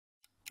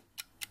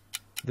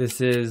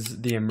This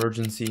is the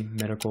Emergency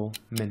Medical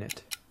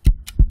Minute.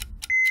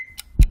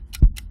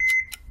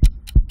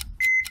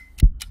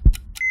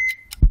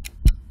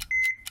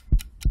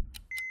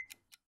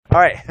 All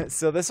right,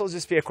 so this will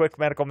just be a quick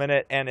medical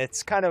minute, and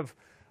it's kind of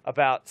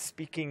about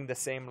speaking the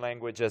same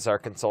language as our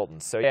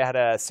consultants. So I had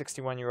a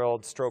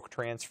 61-year-old stroke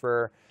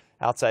transfer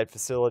outside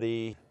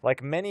facility.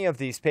 Like many of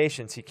these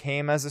patients, he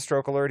came as a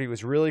stroke alert. He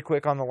was really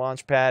quick on the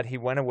launch pad. He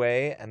went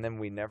away, and then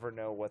we never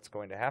know what's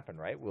going to happen,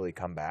 right? Will he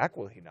come back?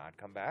 Will he not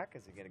come back?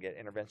 Is he going to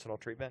get interventional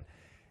treatment?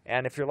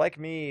 And if you're like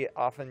me,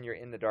 often you're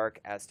in the dark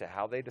as to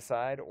how they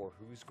decide or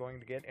who's going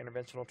to get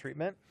interventional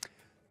treatment.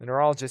 The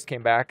neurologist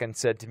came back and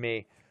said to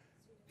me,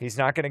 he's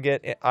not going to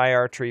get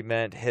IR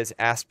treatment. His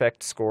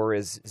aspect score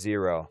is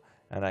 0.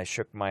 And I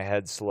shook my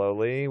head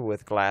slowly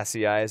with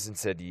glassy eyes and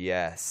said,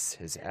 yes,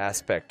 his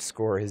aspect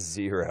score is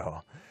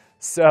 0.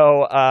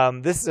 So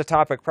this is a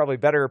topic probably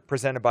better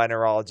presented by a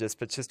neurologist,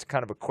 but just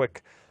kind of a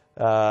quick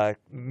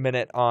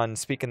minute on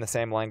speaking the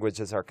same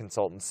language as our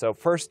consultants. So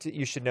first,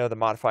 you should know the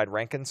modified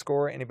Rankin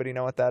Score. Anybody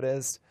know what that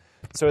is?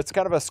 So it's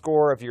kind of a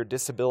score of your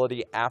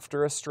disability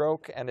after a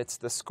stroke, and it's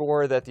the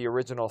score that the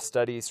original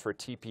studies for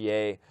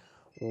TPA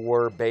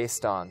were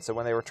based on. So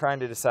when they were trying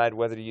to decide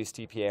whether to use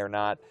TPA or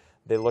not,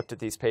 they looked at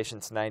these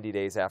patients 90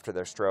 days after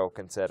their stroke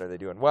and said, are they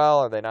doing well?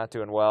 Are they not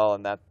doing well?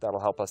 And that'll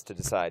help us to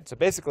decide. So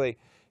basically,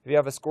 if you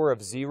have a score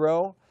of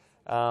 0,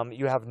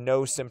 you have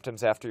no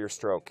symptoms after your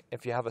stroke.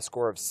 If you have a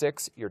score of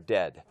 6, you're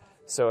dead.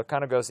 So it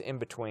kind of goes in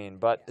between.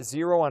 But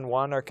 0 and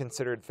 1 are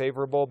considered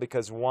favorable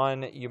because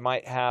 1, you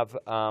might have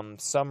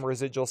some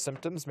residual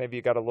symptoms. Maybe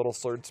you got a little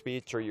slurred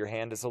speech or your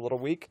hand is a little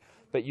weak,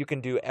 but you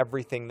can do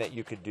everything that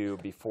you could do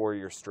before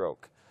your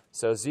stroke.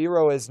 So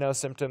 0 is no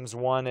symptoms,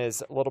 1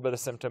 is a little bit of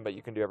symptom, but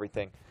you can do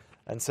everything.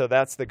 And so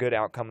that's the good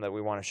outcome that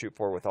we want to shoot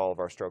for with all of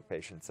our stroke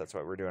patients. That's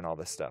why we're doing all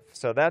this stuff.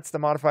 So that's the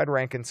modified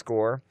Rankin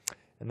Score,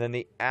 and then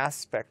the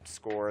aspect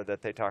score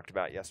that they talked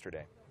about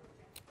yesterday.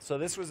 So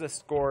this was a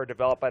score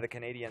developed by the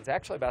Canadians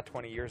actually about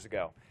 20 years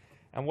ago.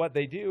 And what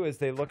they do is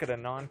they look at a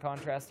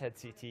non-contrast head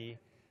CT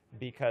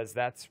because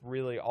that's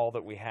really all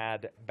that we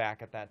had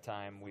back at that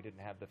time. We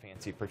didn't have the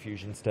fancy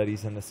perfusion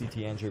studies and the CT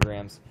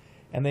angiograms.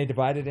 And they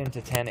divide it into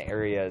 10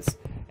 areas,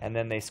 and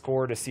then they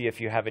score to see if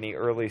you have any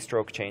early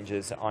stroke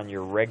changes on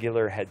your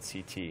regular head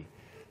CT.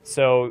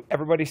 So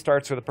everybody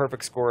starts with a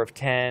perfect score of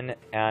 10,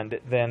 and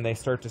then they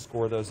start to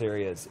score those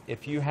areas.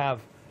 If you have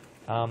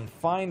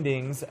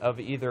findings of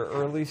either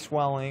early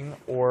swelling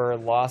or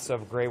loss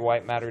of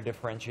gray-white matter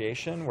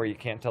differentiation, where you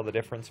can't tell the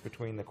difference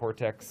between the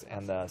cortex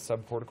and the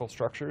subcortical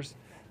structures,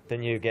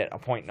 then you get a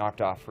point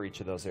knocked off for each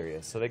of those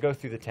areas. So they go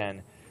through the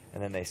 10,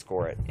 and then they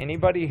score it.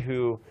 Anybody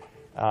who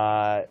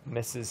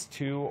misses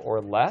 2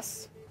 or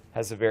less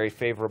has a very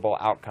favorable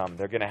outcome.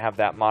 They're going to have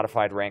that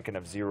modified Rankin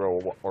of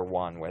 0 or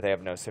 1, where they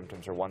have no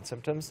symptoms or 1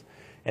 symptoms.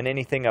 And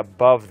anything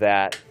above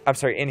that,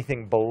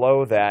 anything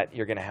below that,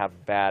 you're going to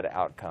have bad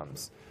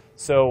outcomes.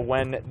 So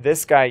when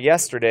this guy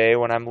yesterday,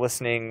 when I'm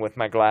listening with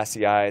my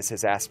glassy eyes,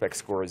 his aspect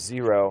score is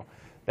 0,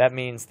 that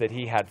means that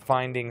he had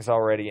findings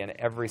already in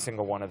every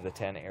single one of the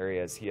 10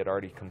 areas. He had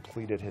already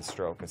completed his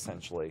stroke,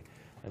 essentially.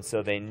 And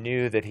so they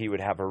knew that he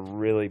would have a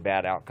really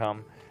bad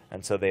outcome,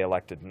 and so they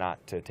elected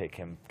not to take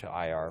him to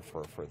IR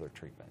for further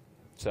treatment.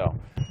 So,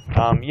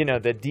 you know,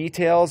 the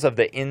details of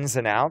the ins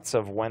and outs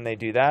of when they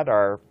do that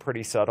are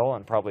pretty subtle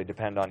and probably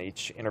depend on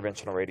each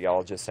interventional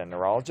radiologist and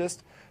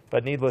neurologist.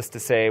 But needless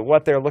to say,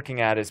 what they're looking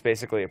at is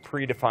basically a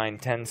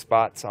predefined 10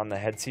 spots on the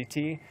head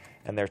CT,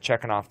 and they're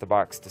checking off the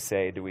box to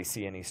say, do we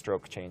see any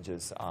stroke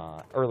changes,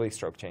 early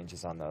stroke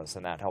changes on those,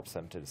 and that helps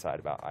them to decide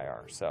about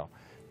IR. So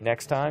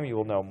next time you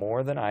will know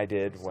more than I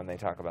did when they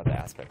talk about the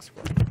aspect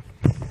score.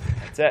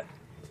 That's it.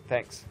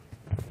 Thanks.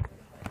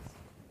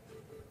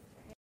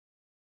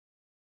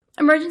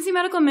 Emergency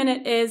Medical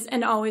Minute is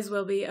and always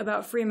will be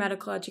about free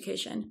medical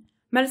education.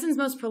 Medicine's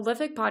most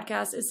prolific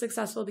podcast is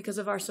successful because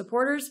of our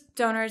supporters,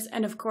 donors,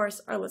 and of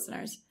course, our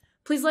listeners.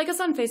 Please like us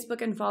on Facebook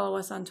and follow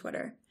us on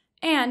Twitter.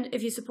 And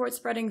if you support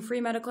spreading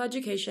free medical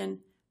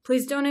education,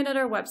 please donate at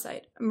our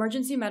website,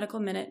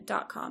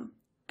 emergencymedicalminute.com.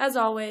 As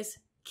always,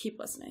 keep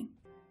listening.